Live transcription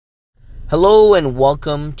Hello and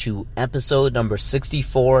welcome to episode number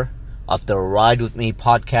 64 of the Ride With Me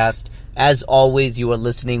podcast. As always, you are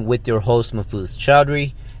listening with your host Mahfouz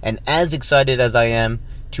Chowdhury, and as excited as I am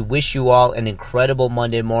to wish you all an incredible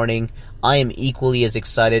Monday morning, I am equally as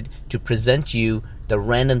excited to present you the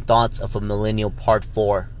Random Thoughts of a Millennial Part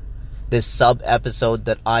 4. This sub-episode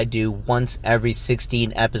that I do once every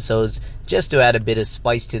 16 episodes just to add a bit of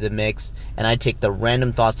spice to the mix, and I take the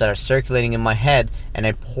random thoughts that are circulating in my head and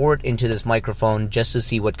I pour it into this microphone just to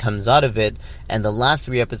see what comes out of it, and the last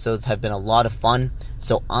 3 episodes have been a lot of fun,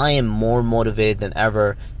 so I am more motivated than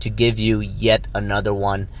ever to give you yet another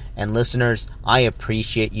one. And listeners, I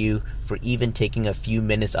appreciate you for even taking a few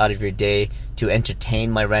minutes out of your day to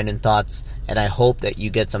entertain my random thoughts, and I hope that you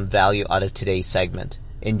get some value out of today's segment.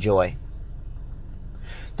 Enjoy.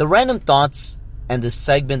 The random thoughts and the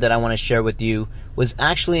segment that I want to share with you was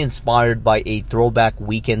actually inspired by a throwback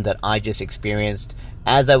weekend that I just experienced.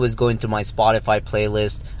 As I was going through my Spotify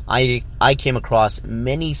playlist, I came across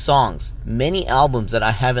many songs, many albums that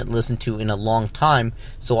I haven't listened to in a long time,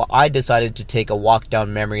 so I decided to take a walk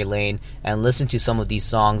down memory lane and listen to some of these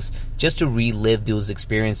songs just to relive those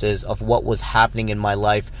experiences of what was happening in my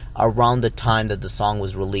life around the time that the song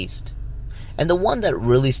was released. And the one that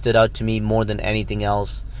really stood out to me more than anything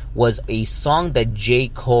else was a song that J.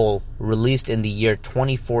 Cole released in the year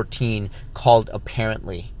 2014 called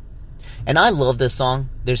Apparently. And I love this song.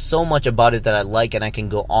 There's so much about it that I like, and I can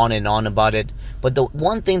go on and on about it. But the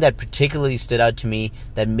one thing that particularly stood out to me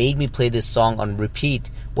that made me play this song on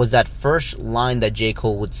repeat was that first line that J.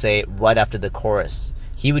 Cole would say right after the chorus.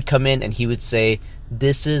 He would come in and he would say,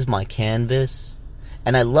 "This is my canvas."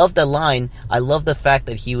 And I love that line. I love the fact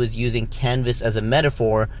that he was using canvas as a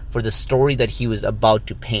metaphor for the story that he was about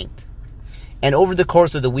to paint. And over the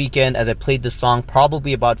course of the weekend, as I played the song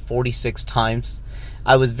probably about 46 times,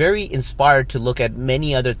 I was very inspired to look at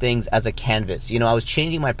many other things as a canvas. I was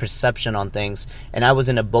changing my perception on things, and I was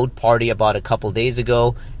in a boat party about a couple days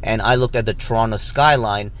ago, and I looked at the Toronto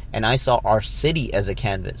skyline, and I saw our city as a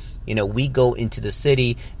canvas. We go into the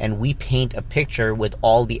city, and we paint a picture with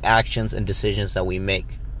all the actions and decisions that we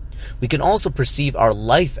make. We can also perceive our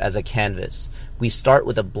life as a canvas. We start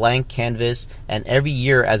with a blank canvas, and every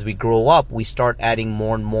year as we grow up, we start adding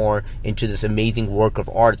more and more into this amazing work of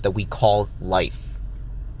art that we call life.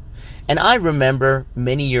 And I remember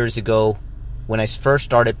many years ago when I first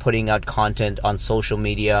started putting out content on social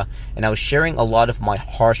media, and I was sharing a lot of my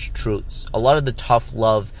harsh truths, a lot of the tough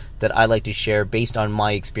love that I like to share based on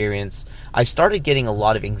my experience. I started getting a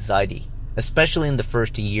lot of anxiety, especially in the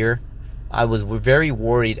first year. I was very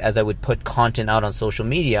worried as I would put content out on social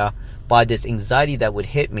media by this anxiety that would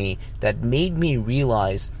hit me that made me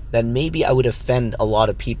realize that maybe I would offend a lot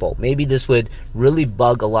of people. Maybe this would really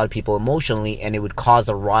bug a lot of people emotionally, and it would cause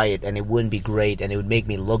a riot, and it wouldn't be great, and it would make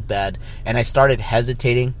me look bad. And I started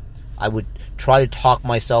hesitating. I would try to talk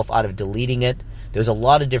myself out of deleting it. There was a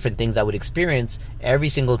lot of different things I would experience every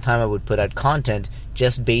single time I would put out content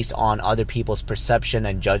just based on other people's perception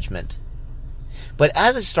and judgment. But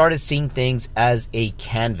as I started seeing things as a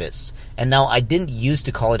canvas, and now I didn't used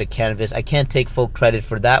to call it a canvas, I can't take full credit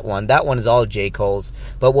for that one. That one is all J. Cole's.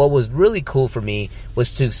 But what was really cool for me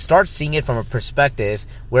was to start seeing it from a perspective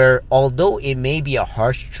where, although it may be a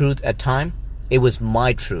harsh truth at times, it was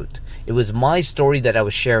my truth. It was my story that I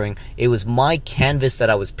was sharing. It was my canvas that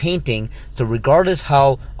I was painting. So regardless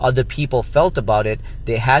how other people felt about it,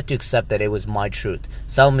 they had to accept that it was my truth.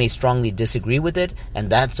 Some may strongly disagree with it, and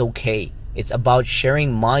that's okay. It's about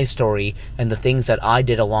sharing my story and the things that I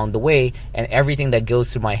did along the way and everything that goes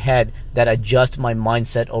through my head that adjusts my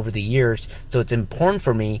mindset over the years. So it's important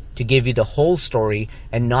for me to give you the whole story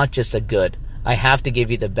and not just the good. I have to give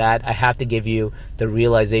you the bad. I have to give you the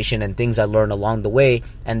realization and things I learned along the way.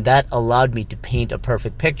 And that allowed me to paint a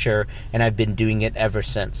perfect picture, and I've been doing it ever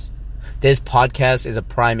since. This podcast is a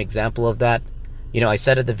prime example of that. I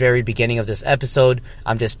said at the very beginning of this episode,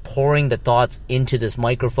 I'm just pouring the thoughts into this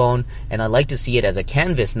microphone, and I like to see it as a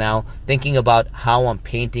canvas now, thinking about how I'm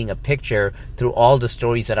painting a picture through all the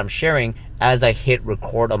stories that I'm sharing as I hit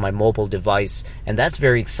record on my mobile device. And that's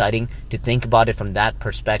very exciting to think about it from that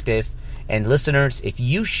perspective. And listeners, if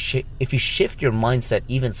you shift your mindset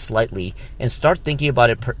even slightly and start thinking about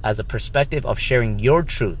it as a perspective of sharing your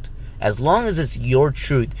truth, as long as it's your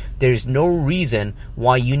truth, there's no reason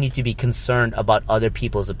why you need to be concerned about other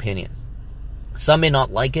people's opinion. Some may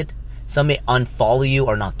not like it. Some may unfollow you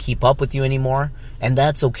or not keep up with you anymore. And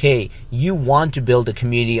that's okay. You want to build a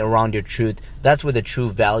community around your truth. That's where the true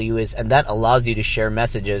value is. And that allows you to share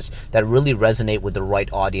messages that really resonate with the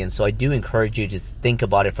right audience. So I do encourage you to think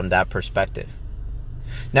about it from that perspective.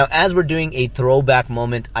 Now, as we're doing a throwback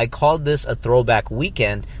moment, I called this a throwback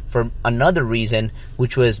weekend for another reason,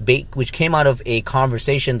 which came out of a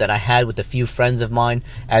conversation that I had with a few friends of mine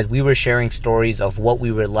as we were sharing stories of what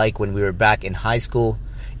we were like when we were back in high school.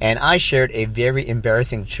 And I shared a very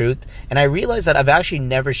embarrassing truth, and I realized that I've actually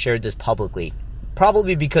never shared this publicly.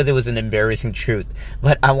 Probably because it was an embarrassing truth.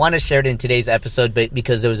 But I want to share it in today's episode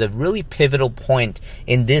because there was a really pivotal point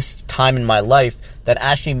in this time in my life that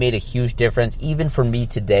actually made a huge difference even for me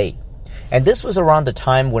today. And this was around the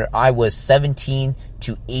time where I was 17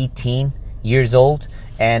 to 18 years old,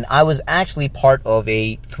 and I was actually part of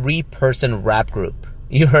a 3-person rap group.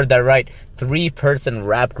 You heard that right, 3-person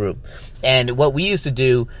rap group. And what we used to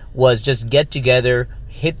do was just get together,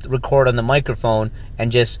 hit record on the microphone,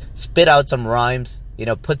 and just spit out some rhymes,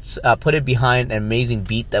 put it behind an amazing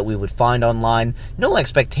beat that we would find online. No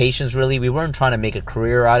expectations, really. We weren't trying to make a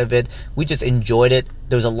career out of it. We just enjoyed it.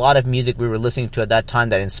 There was a lot of music we were listening to at that time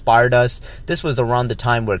that inspired us. This was around the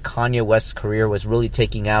time where Kanye West's career was really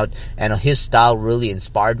taking out, and his style really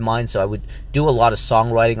inspired mine. So I would do a lot of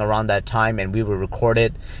songwriting around that time, and we would record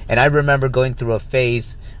it. And I remember going through a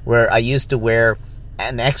phase where I used to wear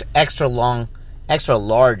an extra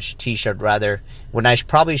large t-shirt rather, when I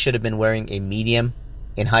probably should have been wearing a medium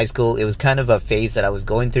in high school. It was kind of a phase that I was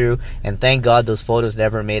going through, and thank God those photos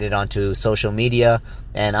never made it onto social media,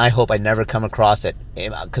 and I hope I never come across it,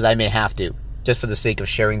 because I may have to, just for the sake of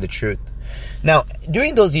sharing the truth. Now,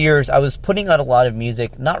 during those years, I was putting out a lot of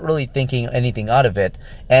music, not really thinking anything out of it,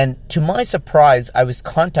 and to my surprise, I was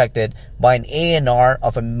contacted by an A&R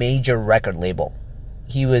of a major record label.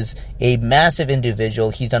 He was a massive individual.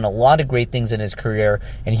 He's done a lot of great things in his career,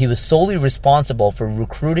 and he was solely responsible for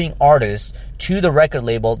recruiting artists to the record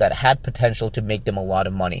label that had potential to make them a lot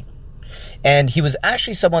of money. And he was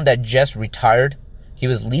actually someone that just retired. He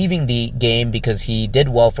was leaving the game because he did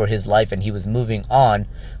well for his life and he was moving on.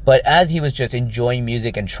 But as he was just enjoying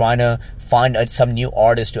music and trying to find some new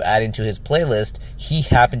artists to add into his playlist, he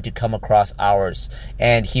happened to come across ours.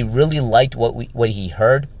 And he really liked what he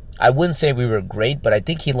heard. I wouldn't say we were great, but I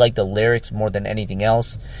think he liked the lyrics more than anything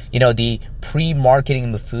else. The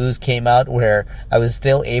pre-marketing Mafuz came out where I was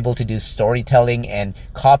still able to do storytelling and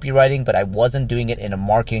copywriting, but I wasn't doing it in a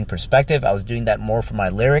marketing perspective. I was doing that more for my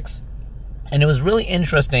lyrics. And it was really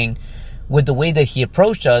interesting with the way that he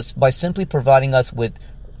approached us by simply providing us with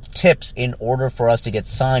tips in order for us to get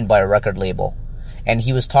signed by a record label. And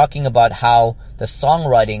he was talking about how the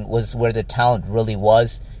songwriting was where the talent really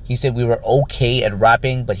was. He said we were okay at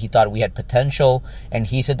rapping, but he thought we had potential. And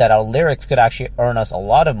he said that our lyrics could actually earn us a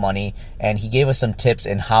lot of money. And he gave us some tips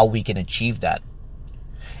in how we can achieve that.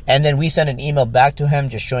 And then we sent an email back to him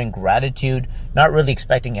just showing gratitude, not really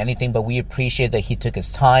expecting anything, but we appreciate that he took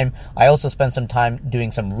his time. I also spent some time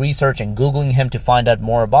doing some research and Googling him to find out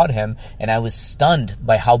more about him. And I was stunned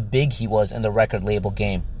by how big he was in the record label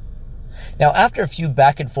game. Now, after a few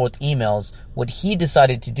back and forth emails, what he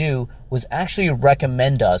decided to do was actually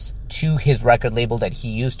recommend us to his record label that he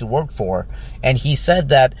used to work for. And he said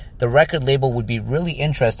that the record label would be really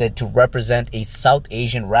interested to represent a South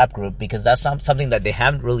Asian rap group because that's something that they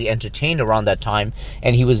haven't really entertained around that time.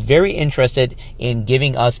 And he was very interested in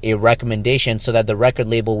giving us a recommendation so that the record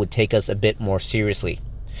label would take us a bit more seriously.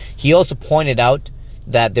 He also pointed out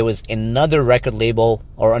that there was another record label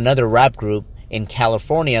or another rap group in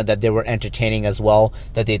California that they were entertaining as well,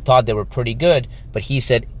 that they thought they were pretty good. But he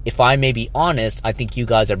said, if I may be honest, I think you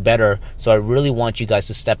guys are better. So I really want you guys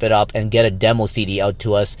to step it up and get a demo CD out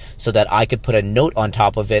to us so that I could put a note on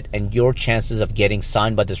top of it and your chances of getting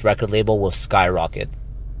signed by this record label will skyrocket.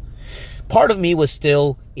 Part of me was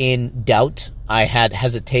still in doubt. I had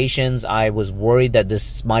hesitations. I was worried that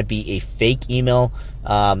this might be a fake email.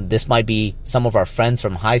 This might be some of our friends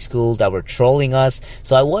from high school that were trolling us.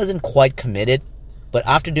 So I wasn't quite committed. But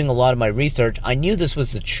after doing a lot of my research, I knew this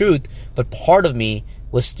was the truth. But part of me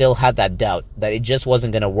was still had that doubt that it just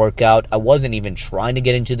wasn't going to work out. I wasn't even trying to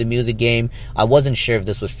get into the music game. I wasn't sure if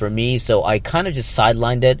this was for me. So I kind of just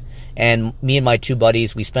sidelined it. And me and my two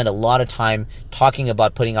buddies, we spent a lot of time talking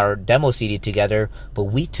about putting our demo CD together, but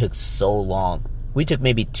we took so long. We took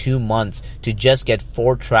maybe 2 months to just get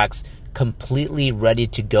 4 tracks completely ready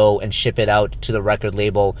to go and ship it out to the record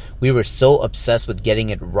label. We were so obsessed with getting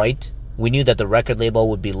it right. We knew that the record label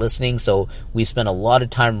would be listening, so we spent a lot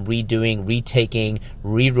of time redoing, retaking,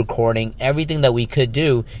 re-recording, everything that we could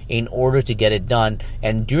do in order to get it done.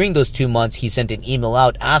 And during those 2 months, he sent an email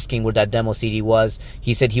out asking where that demo CD was.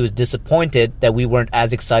 He said he was disappointed that we weren't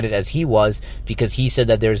as excited as he was because he said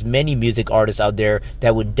that there's many music artists out there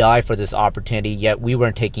that would die for this opportunity, yet we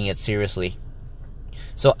weren't taking it seriously.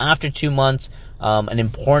 So after 2 months, an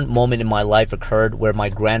important moment in my life occurred where my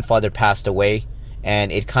grandfather passed away.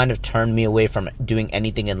 and it kind of turned me away from doing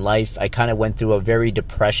anything in life. I kind of went through a very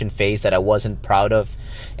depression phase that I wasn't proud of,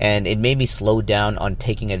 and it made me slow down on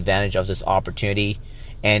taking advantage of this opportunity.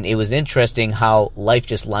 And it was interesting how life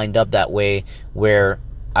just lined up that way, where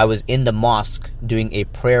I was in the mosque doing a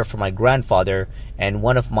prayer for my grandfather, and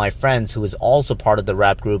one of my friends who was also part of the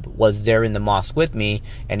rap group was there in the mosque with me,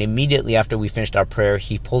 and immediately after we finished our prayer,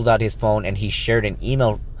 he pulled out his phone and he shared an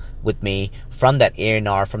email with me from that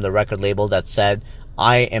A&R, from the record label, that said,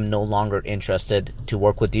 I am no longer interested to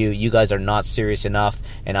work with you. You guys are not serious enough,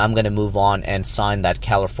 and I'm going to move on and sign that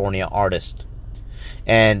California artist.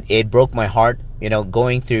 And it broke my heart.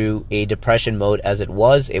 Going through a depression mode as it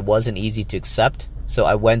wasn't easy to accept. So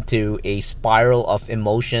I went through a spiral of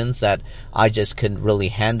emotions that I just couldn't really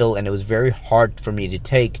handle, and it was very hard for me to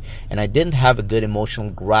take, and I didn't have a good emotional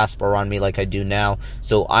grasp around me like I do now,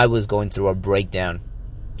 so I was going through a breakdown.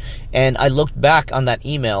 And I looked back on that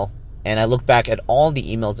email, and I looked back at all the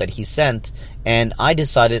emails that he sent, and I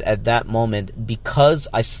decided at that moment, because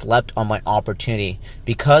I slept on my opportunity,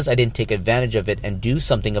 because I didn't take advantage of it and do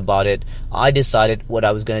something about it, I decided what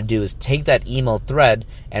I was going to do is take that email thread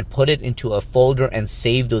and put it into a folder and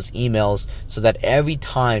save those emails, so that every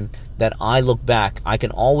time that I look back, I can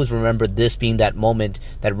always remember this being that moment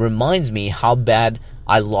that reminds me how bad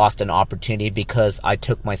I lost an opportunity because I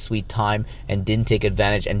took my sweet time and didn't take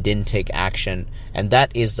advantage and didn't take action. And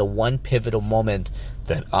that is the one pivotal moment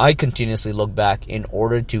that I continuously look back in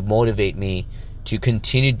order to motivate me to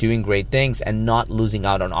continue doing great things and not losing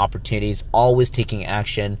out on opportunities, always taking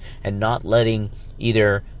action and not letting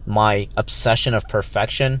either my obsession of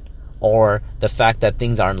perfection or the fact that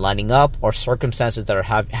things aren't lining up or circumstances that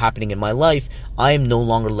are happening in my life, I am no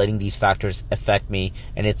longer letting these factors affect me.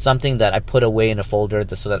 And it's something that I put away in a folder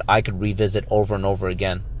so that I could revisit over and over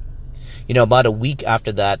again. About a week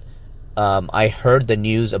after that, I heard the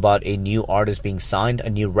news about a new artist being signed, a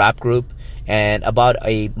new rap group. And about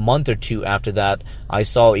a month or two after that, I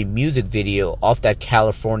saw a music video of that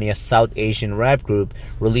California South Asian rap group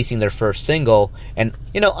releasing their first single. And,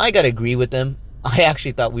 I gotta agree with them. I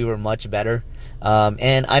actually thought we were much better.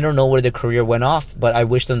 And I don't know where their career went off, but I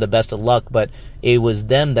wish them the best of luck. But it was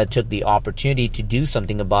them that took the opportunity to do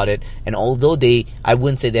something about it. And although I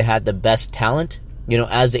wouldn't say they had the best talent,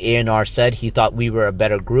 as the A&R said, he thought we were a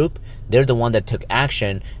better group. They're the one that took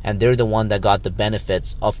action, and they're the one that got the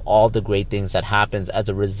benefits of all the great things that happens as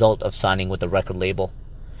a result of signing with the record label.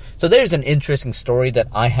 So there's an interesting story that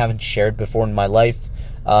I haven't shared before in my life.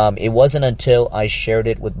 It wasn't until I shared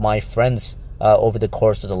it with my friends over the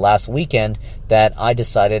course of the last weekend that I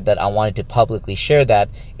decided that I wanted to publicly share that.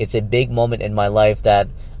 It's a big moment in my life that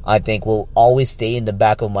I think will always stay in the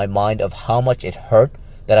back of my mind of how much it hurt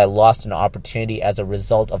that I lost an opportunity as a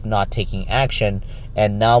result of not taking action.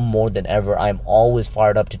 And now more than ever, I'm always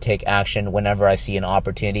fired up to take action whenever I see an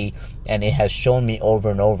opportunity, and it has shown me over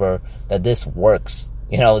and over that this works.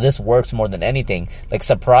 This works more than anything. Like,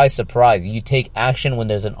 surprise, surprise, you take action when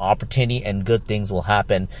there's an opportunity and good things will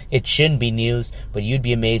happen. It shouldn't be news, but you'd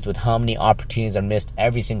be amazed with how many opportunities are missed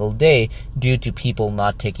every single day due to people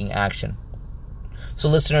not taking action. So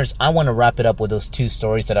listeners, I want to wrap it up with those two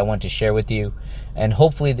stories that I want to share with you. And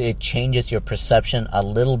hopefully it changes your perception a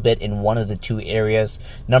little bit in one of the two areas.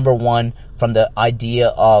 Number one, from the idea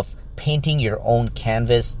of painting your own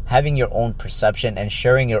canvas, having your own perception and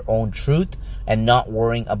sharing your own truth, and not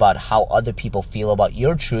worrying about how other people feel about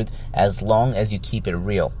your truth as long as you keep it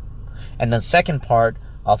real. And the second part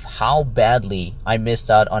of how badly I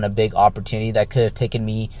missed out on a big opportunity that could have taken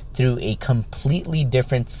me through a completely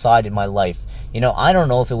different side in my life. I don't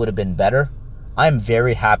know if it would have been better. I'm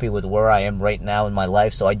very happy with where I am right now in my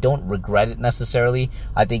life, so I don't regret it necessarily.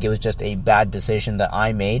 I think it was just a bad decision that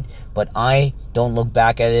I made, but I don't look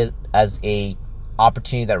back at it as a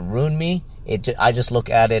opportunity that ruined me. I just look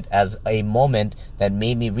at it as a moment that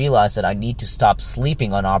made me realize that I need to stop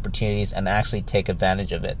sleeping on opportunities and actually take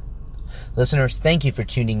advantage of it. Listeners, thank you for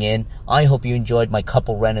tuning in. I hope you enjoyed my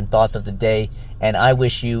couple random thoughts of the day, and I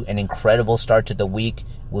wish you an incredible start to the week.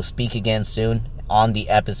 We'll speak again soon on the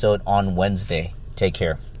episode on Wednesday. Take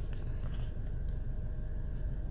care.